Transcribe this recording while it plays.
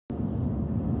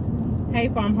Hey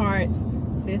Farm Hearts,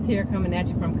 Sis here coming at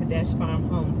you from Kadesh Farm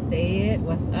Homestead.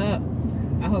 What's up?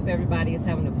 I hope everybody is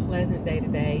having a pleasant day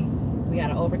today. We got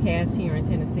an overcast here in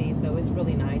Tennessee, so it's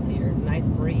really nice here. Nice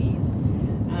breeze.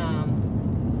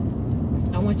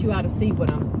 I want you all to see what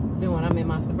I'm doing. I'm in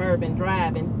my Suburban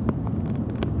driving,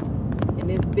 and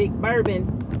this big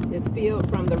bourbon is filled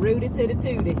from the rooty to the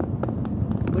tooty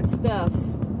with stuff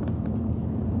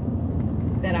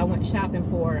that I went shopping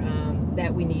for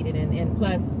that we needed, and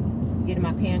plus getting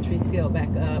my pantries filled back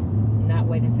up, not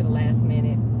waiting to the last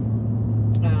minute,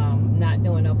 not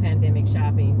doing no pandemic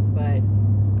shopping. But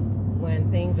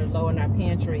when things are low in our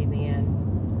pantry,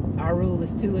 then our rule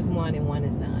is 2 is 1 and 1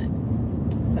 is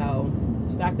none. So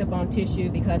stocked up on tissue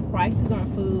because prices on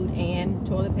food and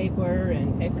toilet paper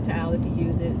and paper towel, if you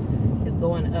use it, is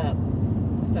going up.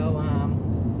 So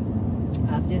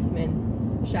I've just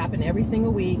been shopping every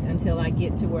single week until I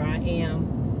get to where I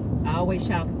am. I always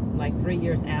shop like 3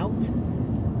 years out.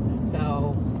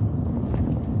 So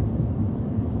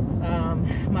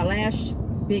my last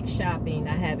big shopping,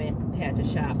 I haven't had to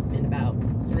shop in about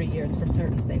 3 years for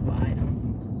certain staple items,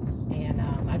 and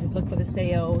I just look for the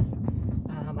sales.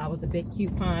 I was a big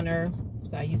couponer,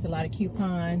 so I used a lot of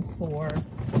coupons for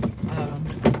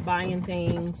buying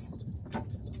things,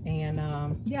 and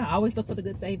yeah, I always look for the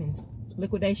good savings.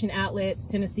 Liquidation outlets.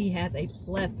 Tennessee has a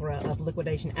plethora of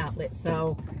liquidation outlets,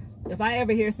 so if I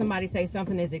ever hear somebody say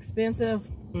something is expensive,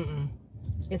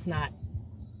 it's not.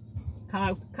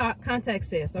 Contact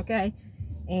Sis, okay?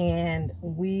 And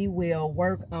we will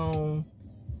work on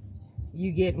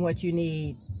you getting what you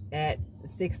need at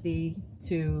 60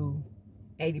 to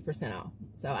 80% off.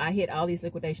 So I hit all these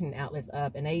liquidation outlets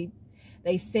up, and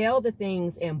they sell the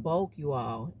things in bulk, you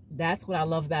all. That's what I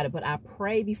love about it. But I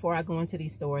pray before I go into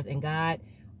these stores, and God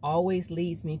always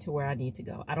leads me to where I need to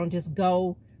go. I don't just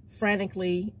go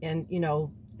frantically and, you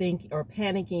know, think or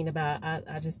panicking about, I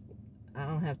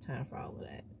don't have time for all of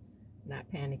that. Not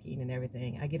panicking and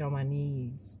everything. I get on my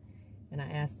knees and I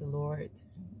ask the Lord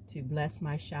to bless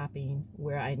my shopping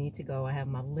where I need to go. I have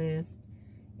my list,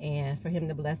 and for him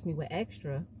to bless me with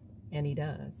extra, and he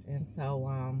does. And so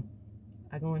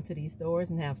I go into these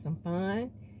stores and have some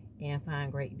fun and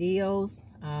find great deals.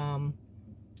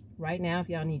 Right now, if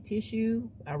y'all need tissue,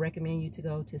 I recommend you to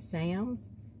go to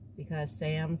Sam's, because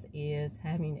Sam's is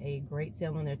having a great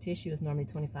sale on their tissue. It's normally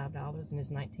 $25 and it's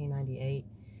 $19.98.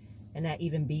 And that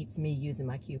even beats me using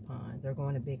my coupons or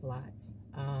going to Big Lots.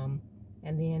 And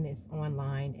then it's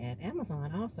online at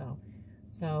Amazon also.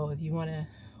 So if you want to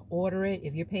order it,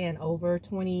 if you're paying over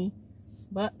 20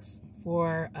 bucks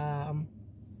for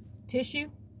tissue,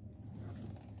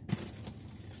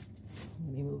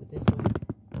 let me move it this way.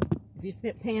 If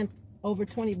you're paying over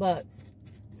 20 bucks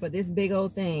for this big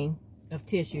old thing of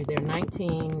tissue, they're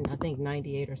 19, I think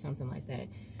 98 or something like that,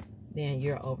 then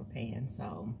you're overpaying.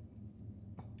 So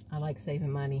I like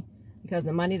saving money, because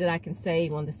the money that I can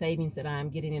save on the savings that I'm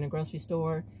getting in a grocery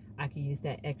store, I can use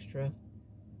that extra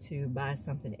to buy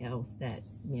something else that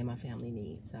me and my family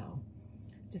need. So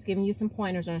just giving you some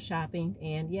pointers on shopping.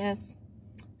 And yes,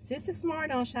 Sis is smart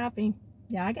on shopping.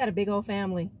 Yeah, I got a big old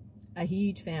family, a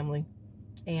huge family,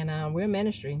 and we're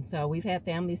ministry. So we've had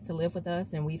families to live with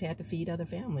us, and we've had to feed other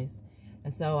families.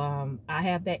 And so I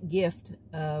have that gift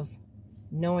of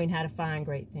knowing how to find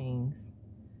great things.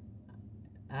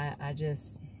 I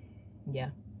just,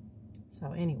 yeah.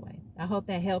 So anyway, I hope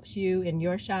that helps you in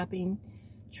your shopping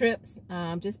trips.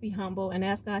 Just be humble and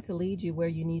ask God to lead you where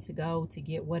you need to go to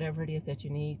get whatever it is that you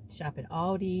need. Shop at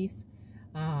Aldi's.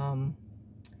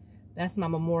 That's my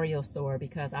memorial store,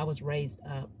 because I was raised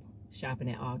up shopping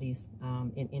at Aldi's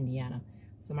in Indiana.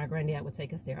 So my granddad would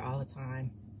take us there all the time.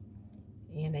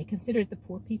 And they considered it the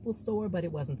poor people's store, but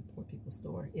it wasn't the poor people's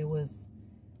store. It was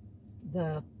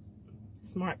the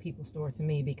smart people store to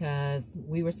me, because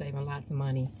we were saving lots of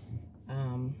money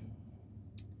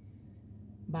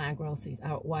buying groceries.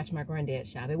 I would watch my granddad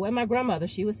shop. It wasn't my grandmother.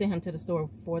 She would send him to the store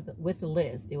with the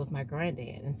list. It was my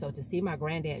granddad. And so to see my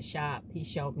granddad shop, he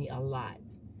showed me a lot.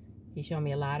 He showed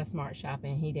me a lot of smart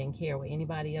shopping. He didn't care what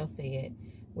anybody else said,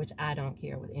 which I don't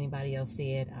care what anybody else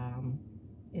said,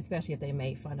 especially if they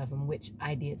made fun of him, which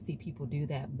I did see people do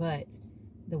that. But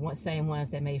the same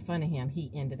ones that made fun of him, he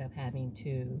ended up having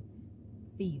to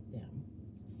feed them.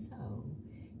 So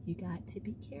you got to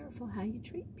be careful how you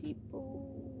treat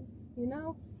people, you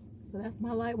know. So that's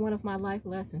one of my life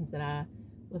lessons that I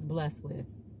was blessed with: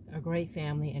 a great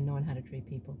family and knowing how to treat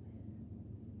people.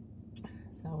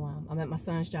 So I'm at my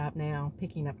son's job now,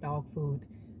 picking up dog food.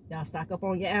 Y'all stock up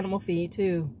on your animal feed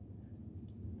too.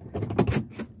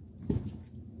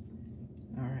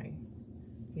 All right,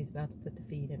 he's about to put the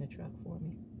feed in the truck for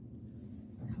me.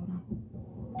 Hold on.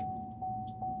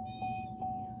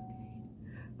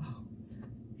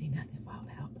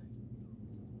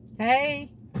 Hey.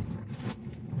 I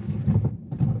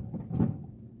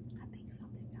think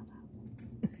something fell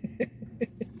out.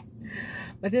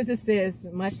 But this is Sis.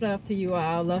 Much love to you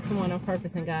all. Love someone on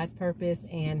purpose and God's purpose.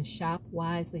 And shop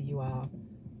wisely, you all.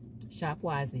 Shop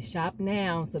wisely. Shop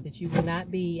now so that you will not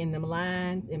be in them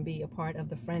lines and be a part of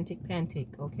the frantic pantic,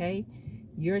 okay?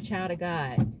 You're a child of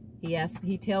God.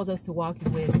 He tells us to walk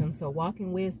in wisdom. So walk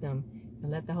in wisdom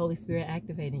and let the Holy Spirit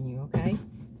activate in you, okay?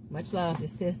 Much love.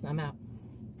 This is Sis. I'm out.